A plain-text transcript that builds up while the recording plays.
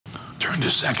Turn to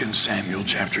 2 Samuel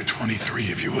chapter 23,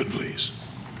 if you would, please.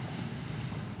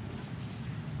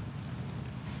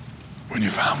 When you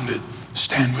found it,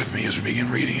 stand with me as we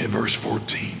begin reading at verse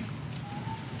 14.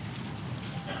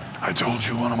 I told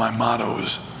you one of my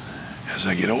mottos as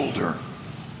I get older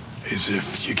is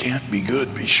if you can't be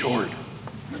good, be short.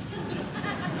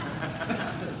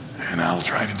 And I'll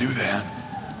try to do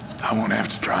that. I won't have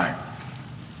to try.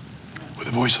 With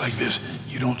a voice like this,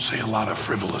 you don't say a lot of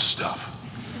frivolous stuff.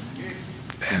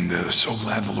 And so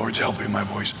glad the Lord's helping my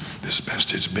voice this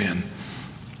best it's been.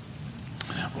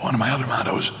 One of my other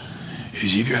mottos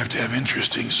is you either have to have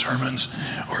interesting sermons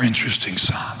or interesting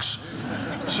socks.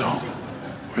 So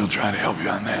we'll try to help you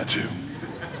on that too.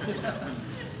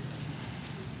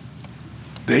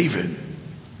 David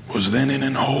was then in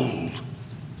an hold,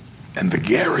 and the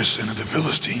garrison of the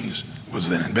Philistines was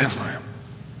then in Bethlehem.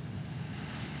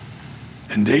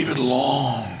 And David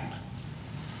longed,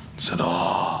 said,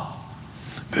 "Oh,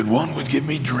 that one would give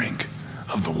me drink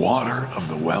of the water of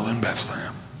the well in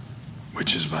Bethlehem,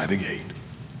 which is by the gate."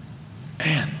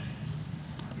 And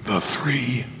the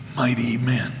 3 mighty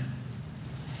men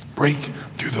break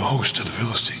through the host of the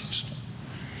Philistines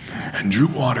and drew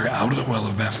water out of the well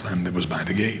of Bethlehem that was by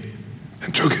the gate,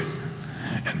 and took it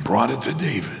and brought it to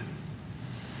David.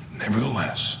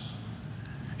 Nevertheless,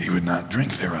 he would not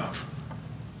drink thereof,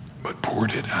 but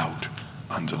poured it out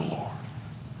unto the Lord.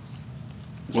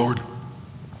 Lord,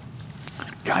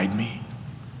 guide me,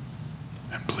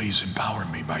 and please empower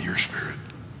me by your Spirit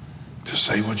to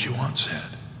say what you want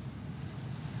said.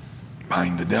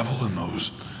 Bind the devil and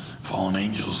those fallen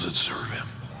angels that serve him.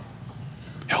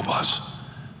 Help us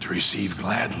to receive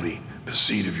gladly the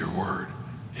seed of your word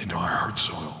into our heart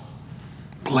soil.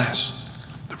 Bless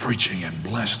the preaching and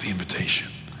bless the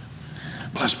invitation.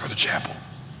 Bless Brother Chapel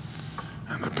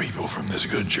and the people from this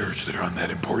good church that are on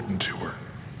that important tour.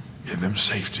 Give them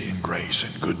safety and grace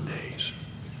and good days.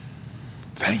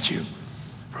 Thank you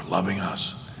for loving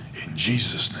us. In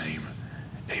Jesus' name,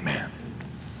 amen.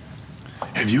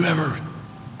 Have you ever,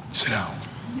 sit down.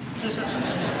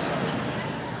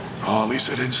 Oh, at least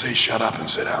I didn't say shut up and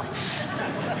sit down.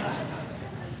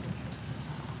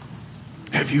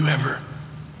 Have you ever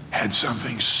had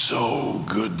something so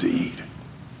good to eat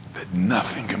that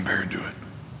nothing compared to it,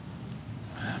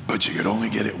 but you could only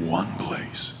get it one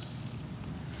place?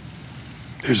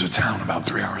 There's a town about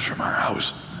 3 hours from our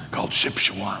house called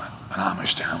Shipshewana, an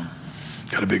Amish town.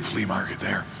 Got a big flea market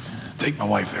there. Take my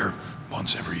wife there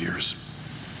once every year.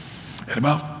 And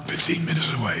about 15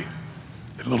 minutes away,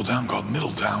 in a little town called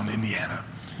Middletown, Indiana,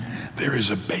 there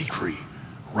is a bakery,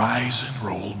 Rise and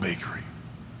Roll Bakery.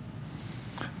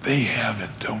 They have a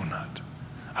donut.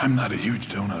 I'm not a huge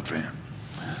donut fan.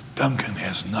 Dunkin'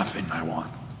 has nothing I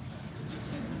want.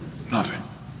 Nothing.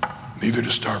 Neither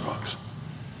does Starbucks.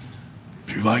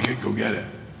 If you like it, go get it.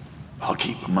 I'll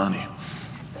keep the money.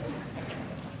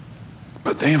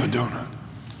 But they have a donut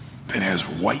that has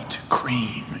white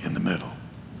cream in the middle.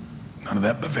 None of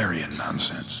that Bavarian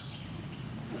nonsense.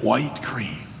 White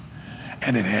cream.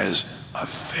 And it has a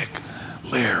thick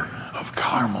layer of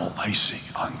caramel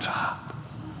icing on top.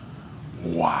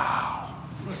 Wow.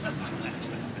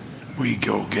 We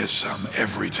go get some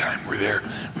every time we're there.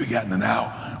 We've gotten to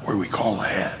now where we call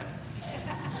ahead.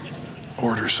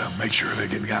 Order some, make sure they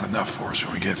got enough for us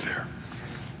when we get there.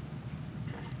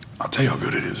 I'll tell you how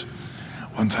good it is.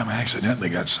 One time I accidentally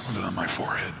got some of it on my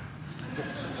forehead.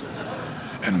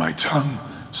 And my tongue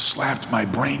slapped my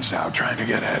brains out trying to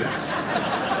get at it.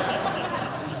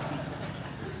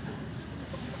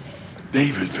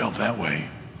 David felt that way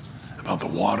about the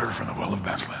water from the well of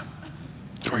Bethlehem.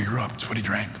 That's where he grew up. That's what he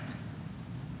drank.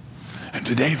 And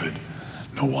to David,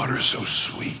 no water is so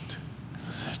sweet.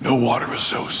 No water was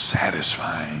so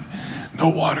satisfying. No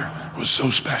water was so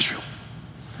special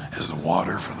as the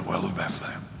water from the well of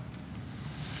Bethlehem.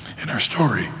 In our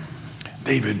story,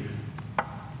 David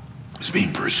is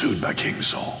being pursued by King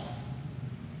Saul.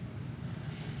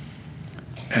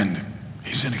 And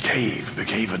he's in a cave, the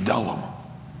cave of Adullam.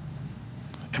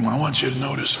 And I want you to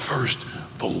notice first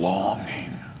the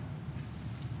longing.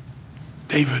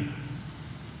 David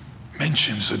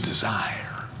mentions a desire.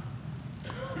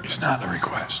 It's not a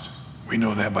request. We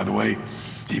know that by the way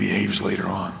he behaves later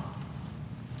on.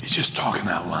 He's just talking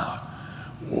out loud.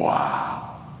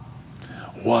 Wow.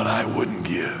 What I wouldn't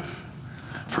give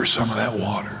for some of that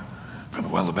water from the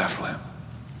well of Bethlehem.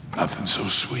 Nothing so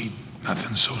sweet,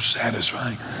 nothing so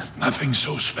satisfying, nothing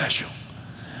so special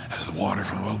as the water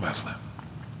from the well of Bethlehem.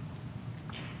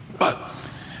 But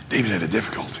David had a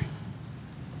difficulty.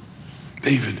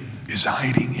 David is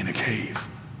hiding in a cave.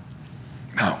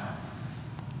 Now,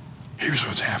 here's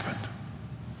what's happened.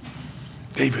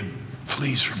 David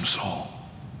flees from Saul.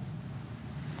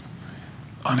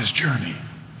 On his journey,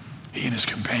 he and his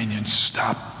companions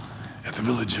stop at the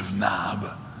village of Nob,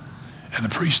 and the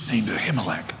priest named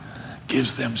Ahimelech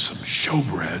gives them some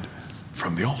showbread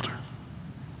from the altar.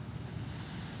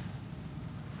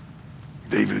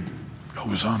 David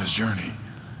goes on his journey,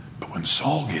 but when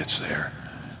Saul gets there,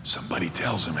 somebody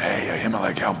tells him, hey,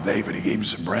 Ahimelech helped David. He gave him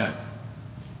some bread.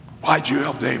 Why'd you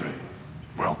help David?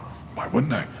 Well, why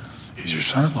wouldn't I? He's your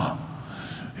son-in-law.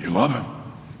 You love him.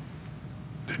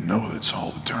 Didn't know that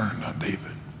Saul had turned on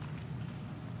David.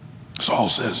 Saul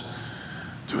says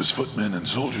to his footmen and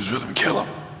soldiers with him, kill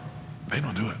him. They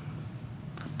don't do it.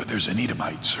 But there's an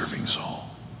Edomite serving Saul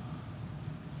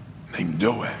named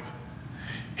Doeg.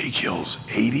 He kills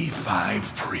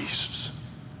 85 priests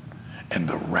and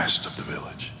the rest of the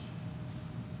village.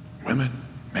 Women,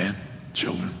 men,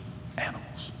 children,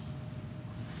 animals.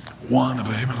 One of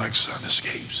Ahimelech's sons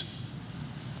escapes.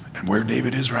 And where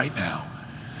David is right now,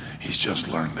 he's just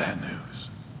learned that news.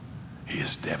 He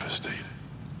is devastated.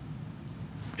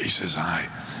 He says, I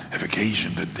have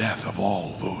occasioned the death of all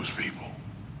those people.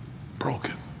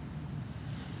 Broken.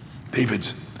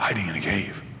 David's hiding in a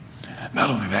cave. Not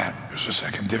only that, there's a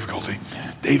second difficulty.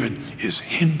 David is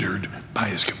hindered by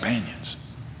his companions.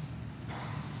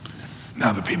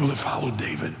 Now, the people that followed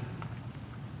David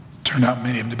turned out,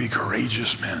 many of them, to be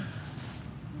courageous men.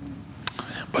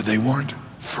 But they weren't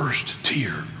first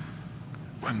tier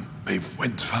when they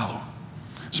went to follow him.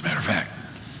 As a matter of fact,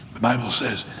 the Bible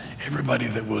says everybody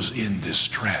that was in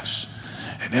distress,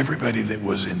 and everybody that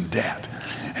was in debt,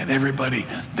 and everybody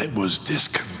that was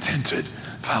discontented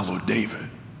followed David.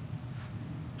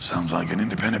 Sounds like an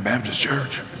independent Baptist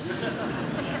church.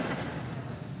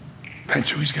 That's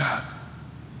who he's got.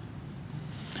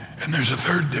 And there's a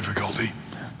third difficulty.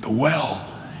 The well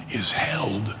is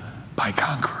held by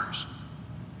conquerors.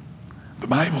 The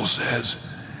Bible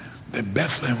says that at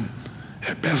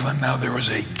Bethlehem now there was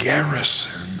a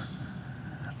garrison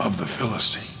of the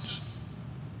Philistines.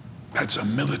 That's a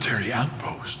military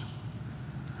outpost.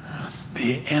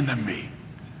 The enemy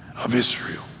of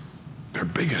Israel, their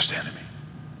biggest enemy,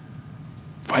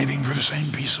 fighting for the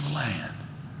same piece of land,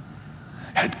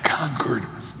 had conquered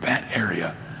that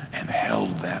area and held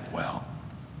that well.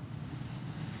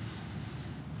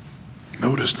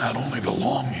 Notice not only the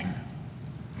longing,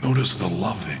 notice the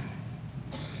loving.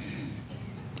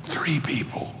 3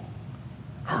 people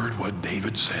heard what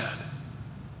David said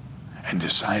and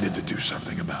decided to do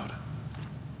something about it.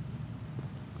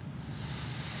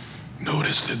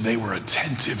 Notice that they were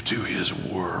attentive to his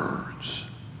words.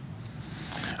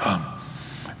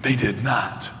 They did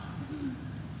not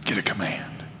get a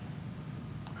command.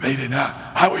 They did not,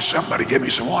 I wish somebody give me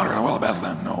some water in the well of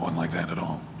Bethlehem. No one like that at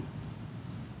all.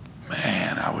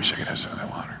 Man, I wish I could have some of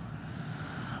that water.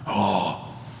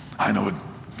 Oh, I know it'd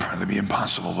probably be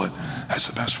impossible, but that's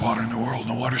the best water in the world.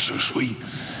 No water so sweet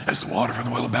as the water from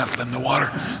the well of Bethlehem. No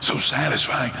water so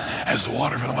satisfying as the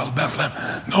water from the well of Bethlehem.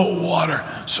 No water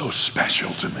so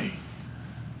special to me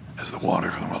as the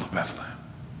water from the well of Bethlehem.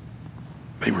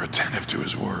 They were attentive to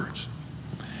his words.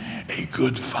 A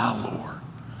good follower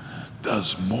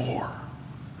does more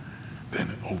than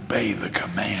obey the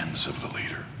commands of the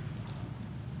leader.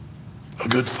 A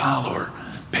good follower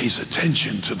pays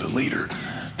attention to the leader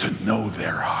to know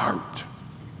their heart.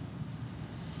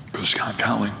 Brother Scott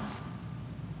Cowling,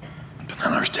 been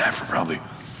on our staff for probably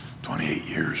 28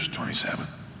 years, 27.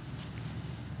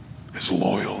 As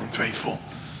loyal and faithful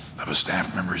of a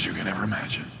staff member as you can ever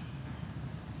imagine.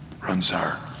 Runs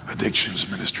our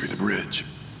addictions ministry, The Bridge.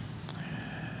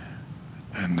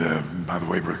 And by the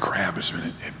way, Brother Crabb has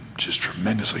been just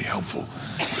tremendously helpful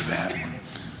with that,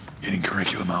 getting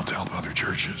curriculum out to help other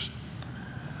churches.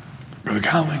 Brother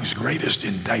Cowling's greatest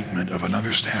indictment of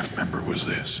another staff member was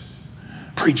this: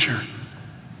 preacher,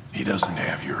 he doesn't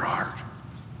have your heart.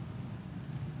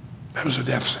 That was a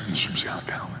death sentence from Scott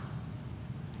Cowling.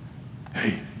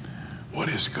 Hey, what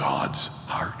is God's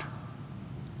heart?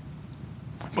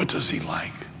 What does he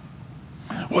like?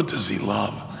 What does he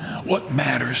love? What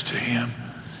matters to him?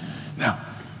 Now,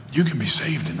 you can be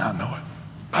saved and not know it.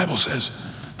 The Bible says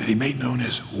that he made known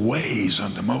his ways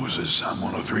unto Moses, Psalm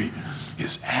 103,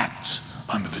 his acts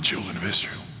unto the children of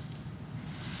Israel.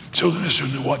 Children of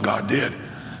Israel knew what God did.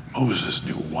 Moses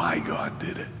knew why God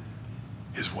did it,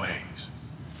 his ways.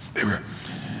 They were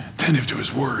attentive to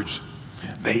his words.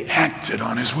 They acted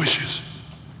on his wishes.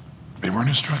 They weren't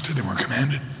instructed, they weren't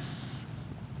commanded.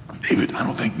 David, I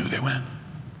don't think, knew they went.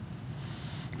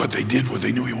 But they did what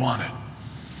they knew he wanted.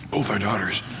 Both our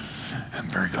daughters, I'm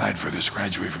very glad for this,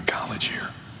 graduate from college here.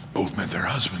 Both met their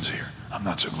husbands here. I'm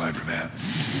not so glad for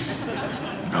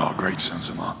that. No, great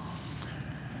sons-in-law.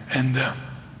 And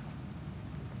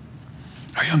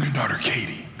our younger daughter,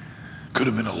 Katie, could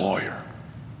have been a lawyer.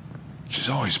 She's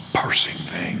always parsing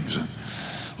things and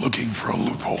looking for a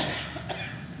loophole.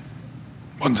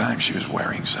 One time she was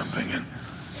wearing something, and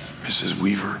Mrs.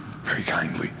 Weaver very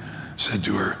kindly said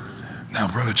to her, "Now,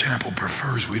 Brother Chappell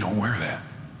prefers we don't wear that."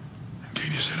 And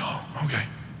Katie said, "Oh, okay."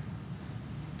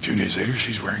 A few days later,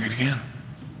 she's wearing it again.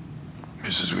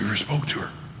 Mrs. Weaver spoke to her.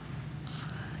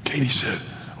 Katie said,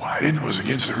 "Well, I didn't know it was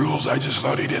against the rules. I just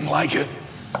thought he didn't like it."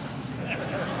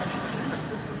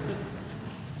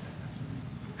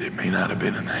 It may not have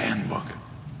been in the handbook,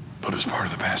 but it was part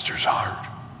of the pastor's heart.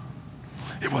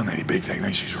 It wasn't any big thing. I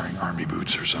think she's wearing army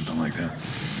boots or something like that.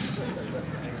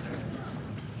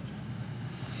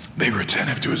 They were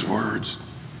attentive to his words.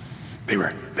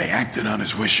 They acted on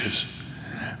his wishes.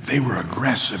 They were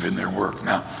aggressive in their work.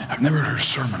 Now, I've never heard a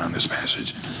sermon on this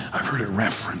passage. I've heard it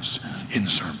referenced in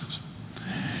sermons.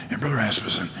 And Brother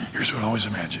Asmussen, here's what I always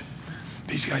imagine.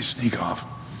 These guys sneak off,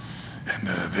 and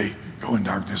they go in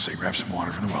darkness, they grab some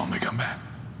water from the well, and they come back.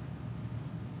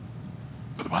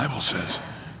 But the Bible says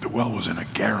the well was in a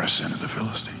garrison of the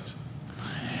Philistines.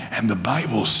 And the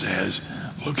Bible says,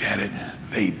 look at it,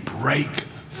 they break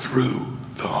through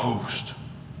the host.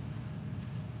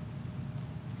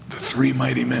 The three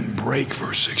mighty men break,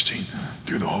 verse 16,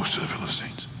 through the host of the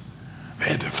Philistines. They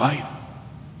had to fight.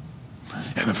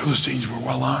 And the Philistines were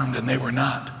well armed, and they were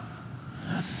not.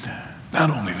 Not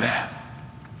only that,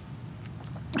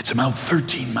 it's about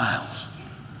 13 miles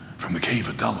from the cave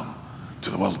of Adullam to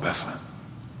the well of Bethlehem.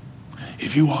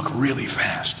 If you walk really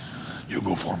fast, you'll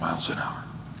go 4 miles an hour.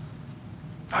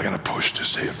 I got to push to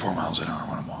stay at 4 miles an hour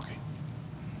when I'm walking.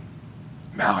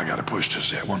 Now I got to push to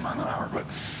stay at 1 mile an hour, but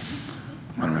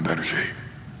when I'm in better shape.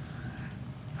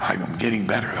 I'm getting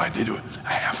better. I did a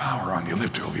half hour on the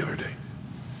elliptical the other day.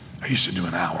 I used to do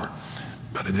an hour,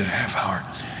 but I did a half hour.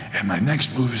 And my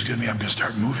next move is going to be, I'm going to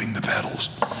start moving the pedals.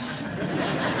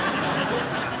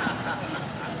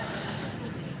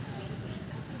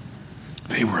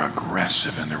 They were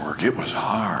aggressive in their work. It was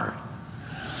hard.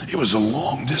 It was a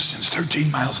long distance, 13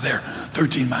 miles there,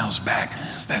 13 miles back.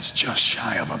 That's just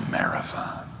shy of a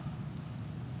marathon.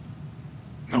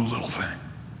 No little thing.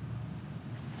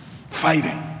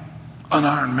 Fighting,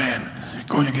 unarmed men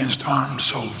going against armed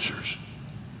soldiers.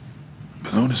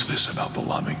 But notice this about the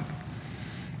loving.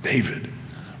 David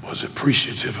was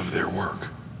appreciative of their work.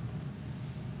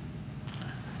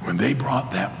 When they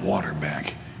brought that water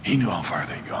back, he knew how far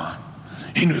they'd gone.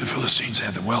 He knew the Philistines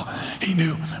had the well. He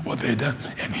knew what they had done.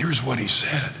 And here's what he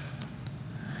said.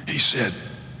 He said,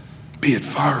 "Be it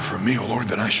far from me, O Lord,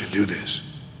 that I should do this.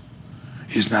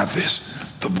 Is not this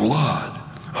the blood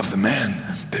of the men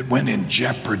that went in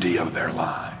jeopardy of their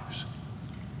lives?"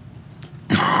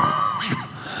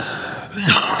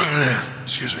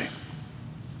 Excuse me.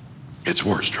 It's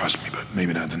worse, trust me, but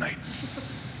maybe not tonight.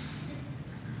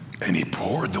 And he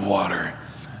poured the water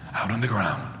out on the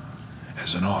ground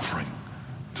as an offering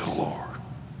to the Lord.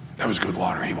 That was good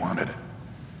water. He wanted it.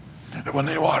 There wasn't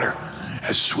any water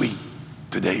as sweet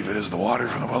to David as the water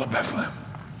from the well of Bethlehem.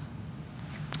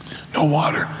 No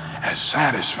water as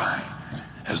satisfying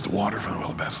as the water from the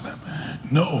well of Bethlehem.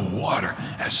 No water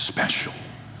as special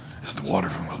as the water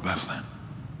from the well of Bethlehem.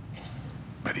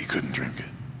 But he couldn't drink it.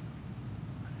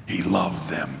 He loved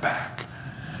them back.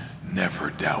 Never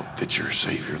doubt that your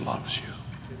Savior loves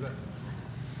you.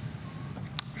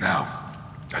 Now,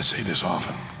 I say this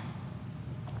often.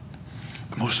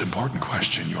 The most important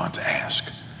question you ought to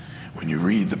ask when you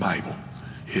read the Bible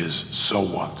is, so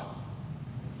what?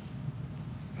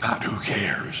 Not who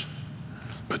cares,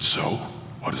 but so,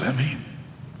 what does that mean?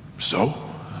 So,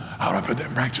 how do I put that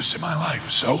in practice in my life?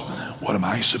 So, what am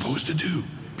I supposed to do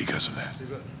because of that?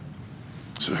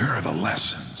 So here are the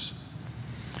lessons.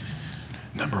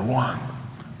 Number one,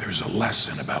 there's a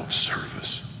lesson about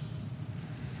service.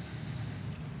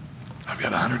 I've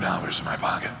got $100 in my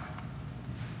pocket.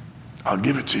 I'll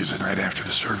give it to you tonight after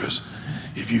the service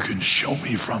if you can show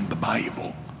me from the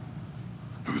Bible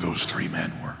who those three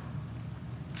men were.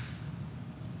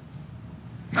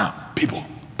 Now, people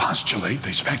postulate,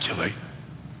 they speculate,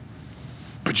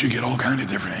 but you get all kinds of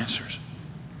different answers.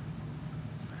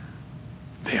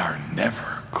 They are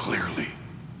never clearly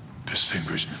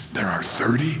distinguished. There are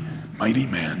 30 mighty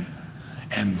men,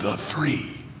 and the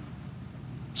three,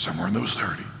 somewhere in those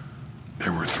 30,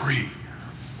 there were three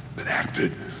that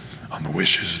acted on the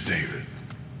wishes of David.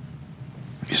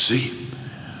 You see,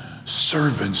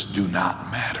 servants do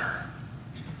not matter.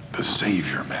 The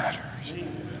Savior matters.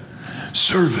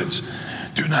 Servants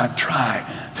do not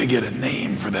try to get a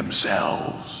name for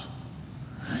themselves.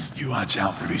 You watch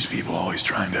out for these people always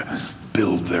trying to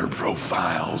build their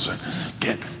profiles and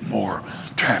get more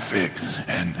traffic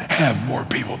and have more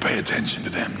people pay attention to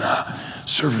them. Nah,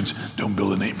 servants don't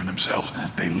build a name for themselves.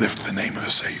 They lift the name of the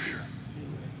Savior.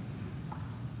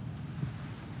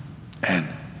 And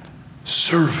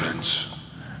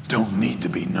servants don't need to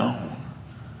be known.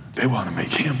 They want to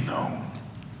make him known.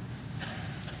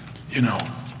 You know,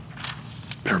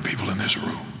 there are people in this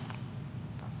room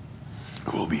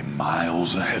who will be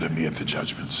miles ahead of me at the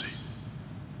judgment seat.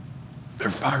 They're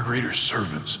far greater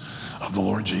servants of the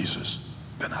Lord Jesus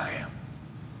than I am.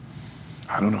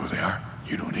 I don't know who they are.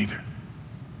 You don't either.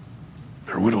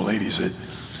 There are widow ladies that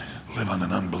live on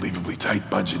an unbelievably tight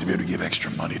budget to be able to give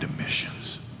extra money to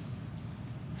missions.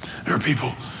 There are people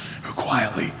who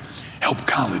quietly help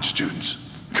college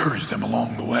students, encourage them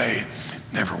along the way,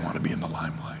 never want to be in the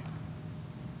limelight.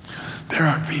 There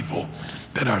are people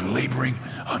that are laboring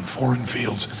on foreign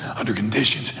fields under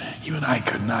conditions you and I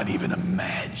could not even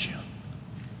imagine.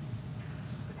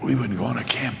 We wouldn't go on a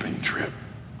camping trip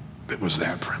that was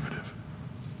that primitive.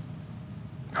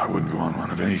 I wouldn't go on one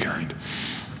of any kind.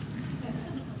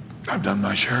 I've done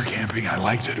my share of camping. I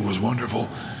liked it. It was wonderful.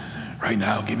 Right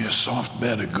now, give me a soft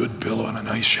bed, a good pillow, and a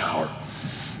nice shower.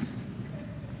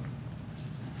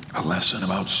 A lesson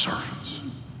about servants.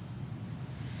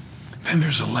 Then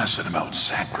there's a lesson about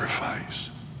sacrifice.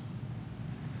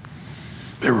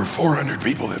 There were 400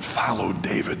 people that followed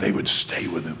David. They would stay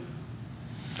with him.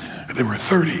 If there were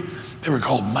 30, they were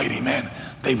called mighty men.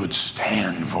 They would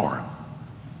stand for him.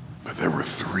 But there were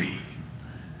 3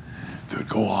 that would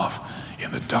go off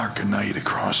in the dark of night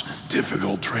across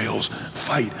difficult trails,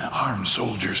 fight armed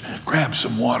soldiers, grab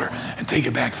some water, and take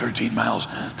it back 13 miles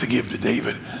to give to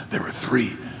David. There were 3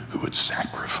 who would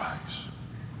sacrifice.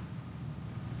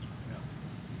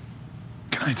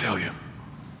 Can I tell you,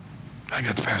 I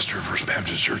got the pastor of First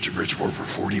Baptist Church of Bridgeport for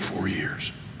 44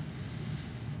 years.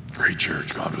 Great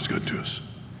church. God was good to us.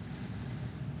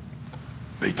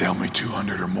 They tell me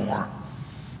 200 or more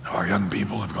of our young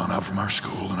people have gone out from our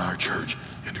school and our church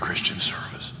into Christian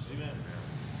service. Amen.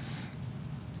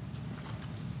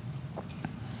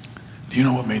 Do you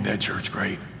know what made that church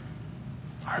great?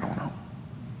 I don't know.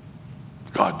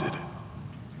 God did it.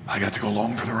 I got to go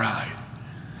along for the ride.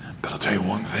 But I'll tell you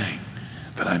one thing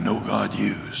that I know God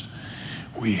used.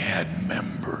 We had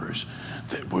members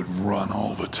that would run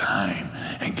all the time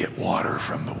and get water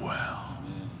from the well.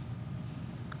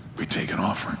 We'd take an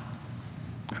offering,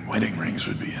 and wedding rings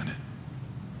would be in it.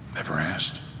 Never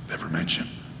asked, never mentioned,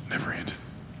 never hinted.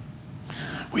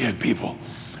 We had people,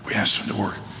 we asked them to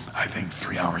work, I think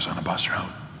 3 hours on a bus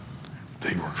route.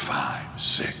 They'd work 5,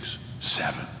 6,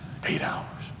 7, 8 hours.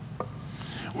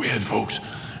 We had folks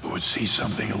who would see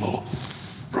something a little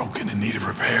broken in need of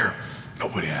repair.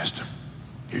 Nobody asked them.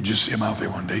 You'd just see them out there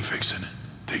one day fixing it,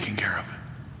 taking care of it.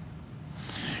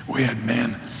 We had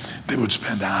men that would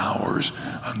spend hours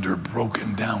under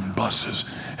broken down buses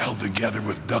held together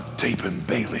with duct tape and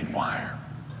baling wire,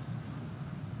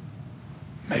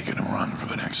 making them run for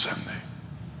the next Sunday,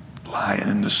 lying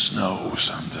in the snow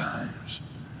sometimes.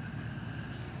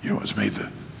 You know what's made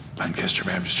the Lancaster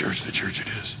Baptist Church the church it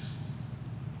is?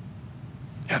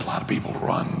 You had a lot of people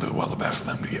run to the well of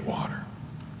Bethlehem to get water.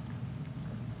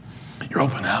 Your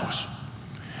open house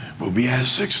will be as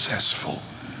successful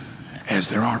as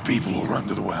there are people who run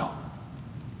to the well.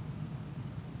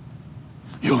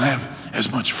 You'll have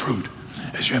as much fruit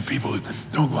as you have people that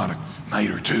don't go out a night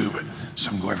or two, but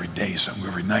some go every day, some go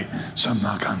every night, some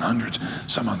knock on hundreds,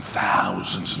 some on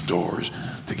thousands of doors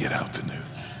to get out the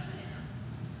news.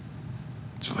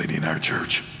 There's a lady in our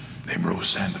church named Rose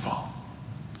Sandoval.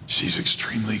 She's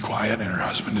extremely quiet, and her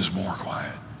husband is more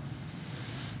quiet.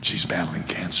 She's battling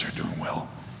cancer, doing well.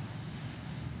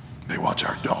 They watch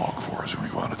our dog for us when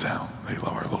we go out of town. They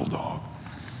love our little dog.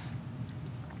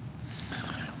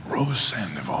 Rose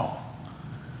Sandoval,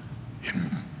 in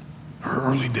her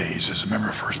early days as a member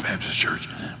of First Baptist Church,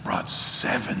 brought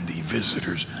 70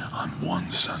 visitors on one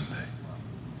Sunday.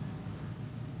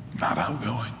 Not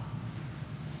outgoing,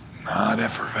 not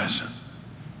effervescent.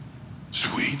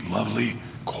 Sweet, lovely,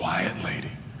 quiet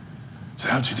lady. So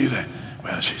how'd you do that?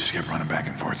 Well, she just kept running back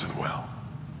and forth to the well.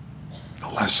 The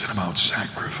lesson about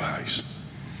sacrifice.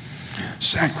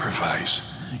 Sacrifice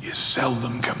is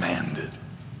seldom commanded.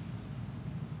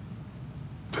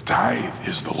 The tithe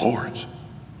is the Lord's.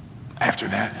 After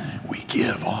that, we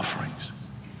give offerings.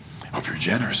 Hope you're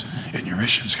generous in your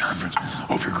missions conference.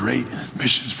 Hope your great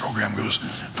missions program goes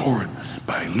forward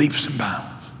by leaps and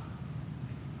bounds.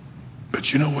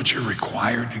 But you know what you're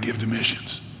required to give to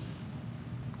missions?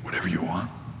 Whatever you want.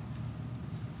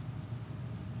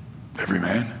 Every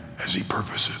man as he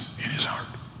purposeth in his heart.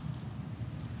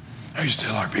 I used to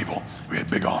tell our people, we had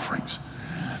big offerings.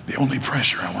 The only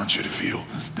pressure I want you to feel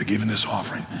to give in this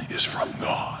offering is from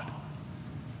God.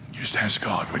 You just ask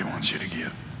God what he wants you to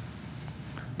give.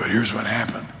 But here's what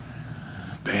happened.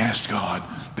 They asked God,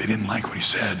 they didn't like what he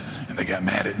said, and they got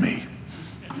mad at me.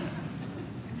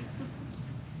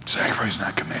 Sacrifice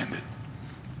not commanded.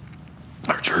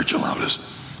 Our church allowed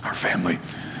us, our family,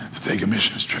 to take a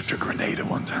missions trip to Grenada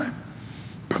one time.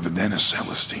 Brother Dennis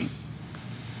Celestine.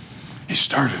 He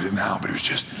started it now, but it was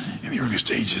just in the early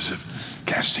stages of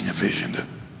casting a vision to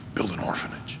build an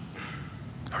orphanage.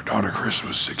 Our daughter Chris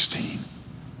was 16.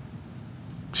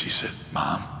 She said,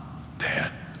 Mom,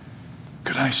 Dad,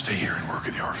 could I stay here and work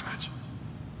at the orphanage?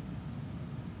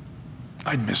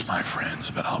 I'd miss my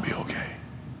friends, but I'll be okay.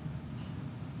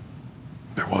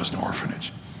 There was an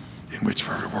orphanage in which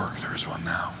for her to work. There is one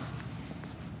now.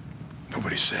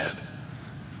 Nobody said,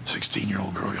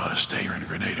 16-year-old girl, you ought to stay here in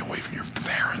Grenada, away from your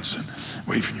parents and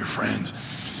away from your friends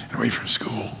and away from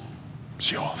school.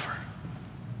 She offered.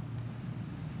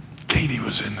 Katie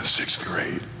was in the 6th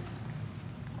grade.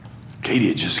 Katie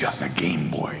had just gotten a Game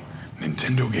Boy,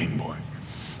 Nintendo Game Boy,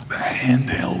 the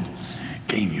handheld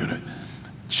game unit,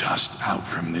 just out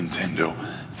from Nintendo,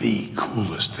 the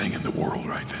coolest thing in the world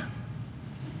right then.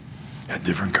 Had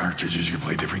different cartridges, you could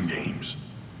play different games.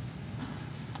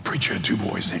 Preacher had 2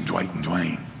 boys named Dwight and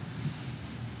Dwayne.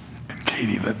 And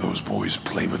Katie let those boys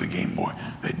play with the Game Boy.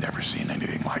 They'd never seen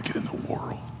anything like it in the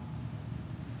world.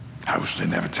 House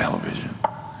didn't have a television.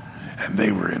 And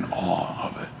they were in awe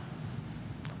of it.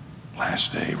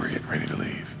 Last day, we're getting ready to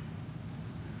leave.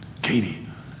 Katie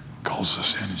calls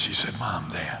us in and she said, Mom,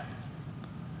 Dad,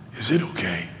 is it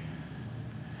okay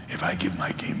if I give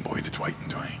my Game Boy to Dwight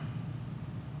and Dwayne?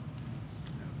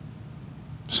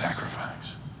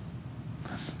 Sacrifice.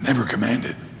 Never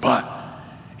commanded, but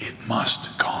it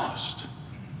must cost.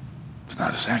 It's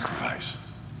not a sacrifice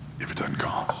if it doesn't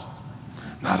cost.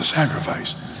 Not a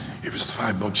sacrifice if it's the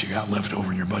 $5 you got left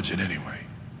over in your budget anyway.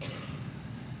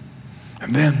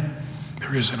 And then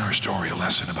there is in our story a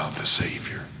lesson about the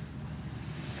Savior.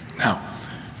 Now,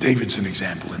 David's an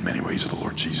example in many ways of the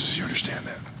Lord Jesus. You understand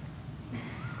that?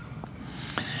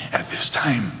 At this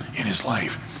time in his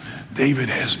life, David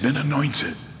has been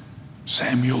anointed.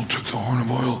 Samuel took the horn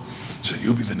of oil, said,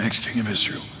 you'll be the next king of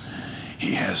Israel.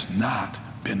 He has not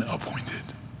been appointed.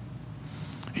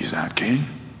 He's not king.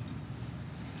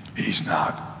 He's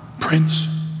not prince.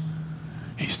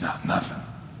 He's not nothing.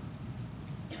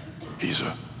 He's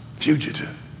a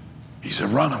fugitive. He's a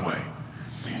runaway.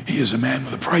 He is a man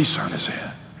with a price on his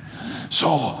head.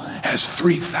 Saul has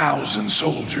 3,000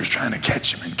 soldiers trying to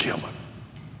catch him and kill him.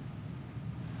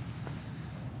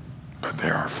 But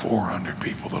there are 400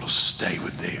 people that'll stay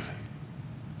with David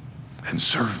and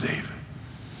serve David.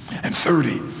 And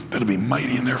 30 that'll be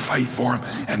mighty in their fight for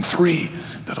him. And 3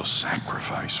 that'll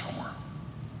sacrifice for him.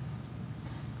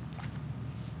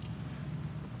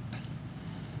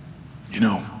 You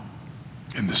know,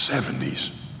 in the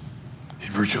 70s, in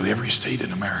virtually every state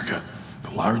in America,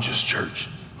 the largest church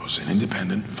was an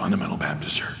independent fundamental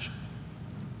Baptist church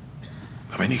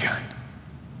of any kind.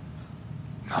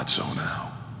 Not so now.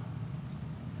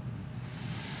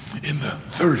 In the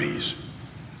 30s,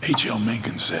 H.L.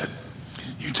 Mencken said,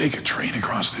 you take a train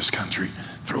across this country,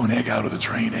 throw an egg out of the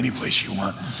train any place you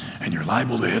want, and you're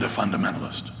liable to hit a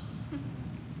fundamentalist.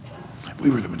 We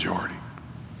were the majority.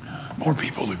 More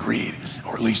people agreed,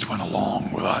 or at least went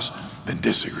along with us, than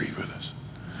disagreed with us.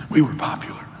 We were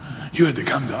popular. You had to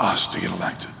come to us to get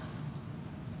elected.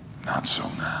 Not so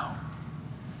now.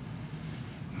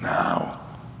 Now,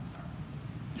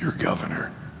 your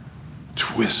governor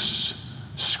twists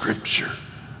Scripture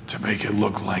to make it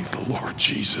look like the Lord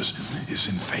Jesus is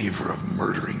in favor of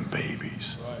murdering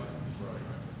babies.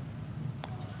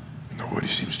 Nobody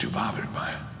seems too bothered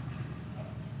by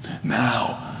it.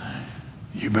 Now,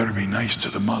 you better be nice to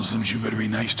the Muslims, you better be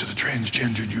nice to the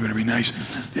transgendered, you better be nice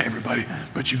to everybody,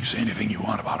 but you can say anything you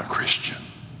want about a Christian.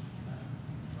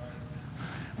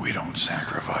 We don't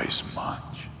sacrifice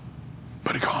much,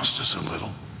 but it costs us a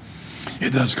little.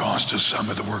 It does cost us some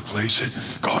at the workplace.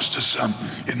 It costs us some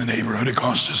in the neighborhood. It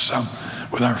costs us some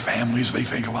with our families. They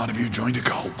think a lot of you joined a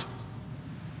cult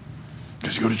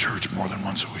because you go to church more than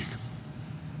once a week.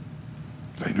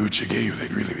 If they knew what you gave,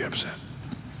 they'd really be upset.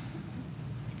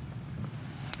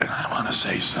 And I want to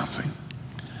say something.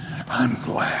 I'm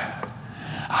glad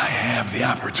I have the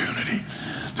opportunity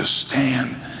to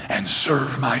stand and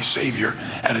serve my Savior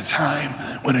at a time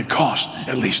when it costs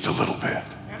at least a little bit.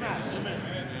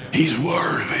 He's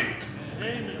worthy.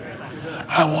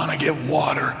 I want to get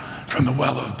water from the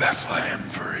well of Bethlehem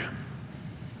for him.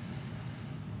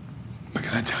 But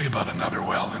can I tell you about another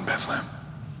well in Bethlehem?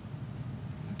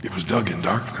 It was dug in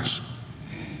darkness.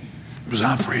 It was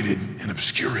operated in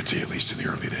obscurity, at least in the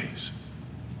early days.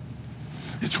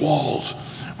 Its walls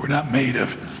were not made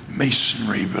of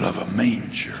masonry, but of a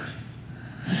manger.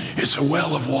 It's a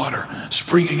well of water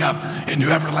springing up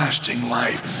into everlasting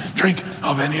life. Drink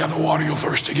of any other water, you'll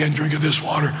thirst again. Drink of this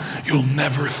water, you'll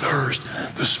never thirst.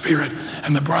 The Spirit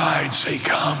and the bride say,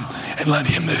 come. And let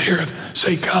him that heareth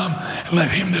say, come. And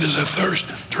let him that is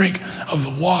athirst drink of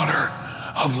the water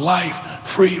of life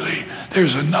freely.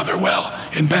 There's another well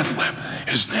in Bethlehem.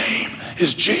 His name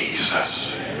is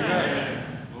Jesus.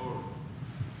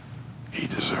 He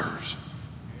deserves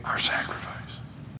our sacrifice.